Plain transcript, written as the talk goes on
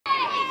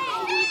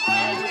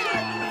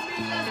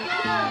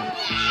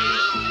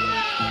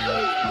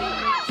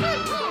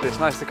it's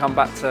nice to come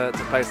back to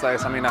places like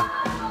this. I mean,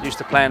 I used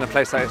to play in a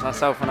place like this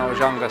myself when I was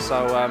younger,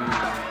 so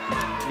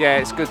yeah,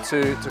 it's good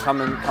to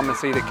come and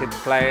see the kids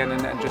play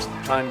and just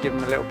try and give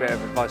them a little bit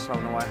of advice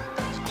along the way.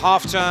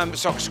 Half-term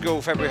soccer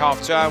school, February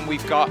half-term,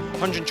 we've got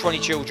 120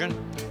 children,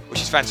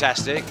 which is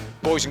fantastic,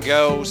 boys and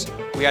girls.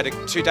 We had a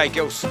 2-day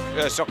girls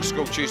soccer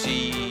school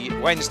Tuesday,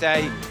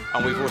 Wednesday,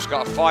 and we've also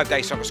got a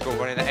 5-day soccer school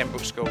running at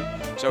Embrook School.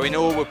 So in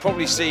all, we're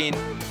probably seeing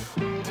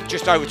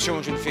just over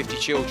 250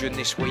 children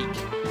this week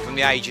from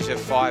the ages of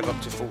 5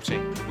 up to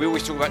 14. We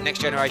always talk about next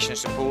generation of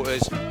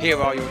supporters. Here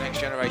are your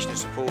next generation of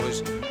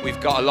supporters. We've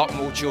got a lot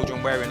more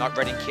children wearing like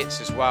Reading kits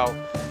as well.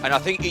 And I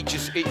think it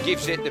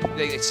gives it,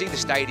 they see the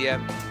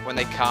stadium when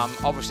they come.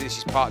 Obviously this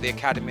is part of the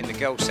academy and the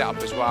girls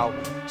setup as well.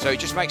 So it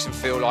just makes them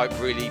feel like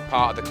really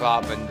part of the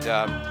club,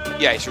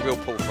 and yeah, it's a real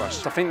pull for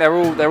us. I think they're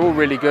all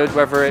really good,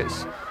 whether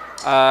it's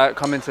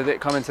coming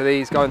to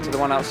these, going to the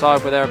one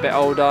outside where they're a bit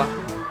older,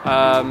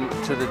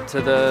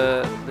 to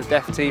the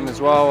deaf team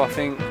as well. I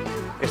think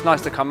it's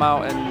nice to come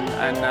out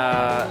and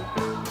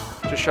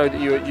just show that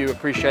you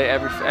appreciate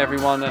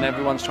everyone, and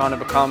everyone's trying to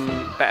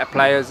become better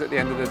players at the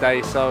end of the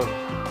day. So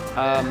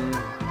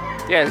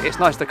yeah, it's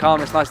nice to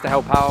come, it's nice to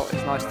help out,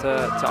 it's nice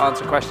to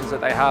answer questions that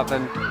they have,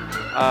 and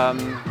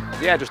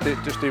yeah, just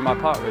do my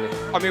part really.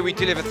 I mean, we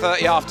deliver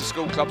 30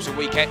 after-school clubs a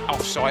week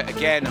off-site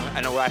again,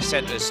 and all our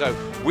centres. So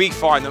we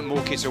find that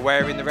more kids are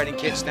wearing the Reading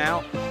kits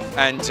now,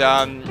 and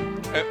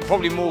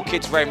probably more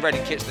kids wearing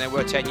Reading kits than there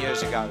were 10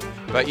 years ago.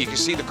 But you can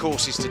see the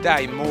courses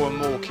today, more and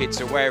more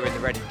kids are wearing the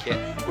Reading kit,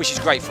 which is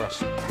great for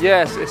us.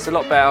 Yes, it's a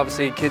lot better.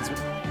 Obviously, kids,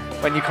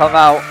 when you come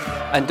out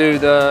and do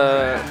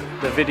the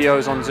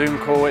videos on Zoom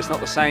call, it's not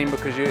the same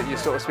because you're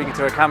sort of speaking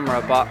to a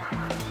camera. But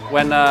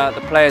when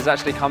the players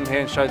actually come here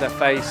and show their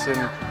face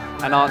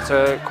and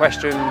answer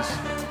questions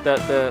that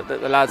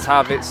the lads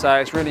have,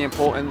 it's really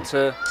important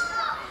to,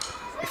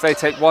 if they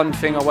take one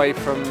thing away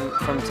from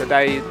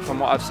today, from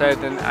what I've said,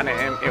 and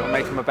it will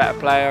make them a better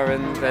player,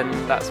 and then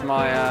that's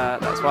why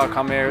I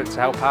come here to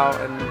help out,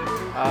 and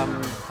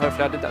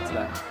hopefully I did that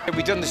today.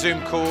 We've done the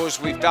Zoom calls,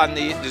 we've done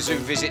the Zoom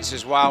visits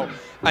as well,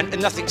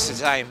 and nothing's the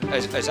same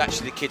as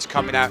actually the kids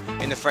coming out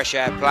in the fresh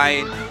air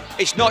playing.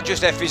 It's not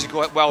just their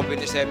physical well-being,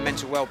 it's their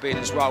mental well-being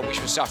as well, which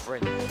we're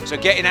suffering. So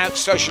getting out,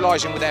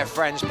 socialising with their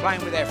friends,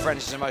 playing with their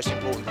friends is the most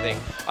important thing.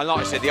 And like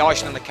I said, the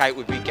icing on the cake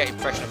would be getting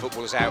professional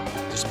footballers out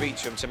to speak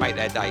to them to make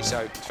their day,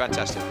 so it's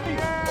fantastic.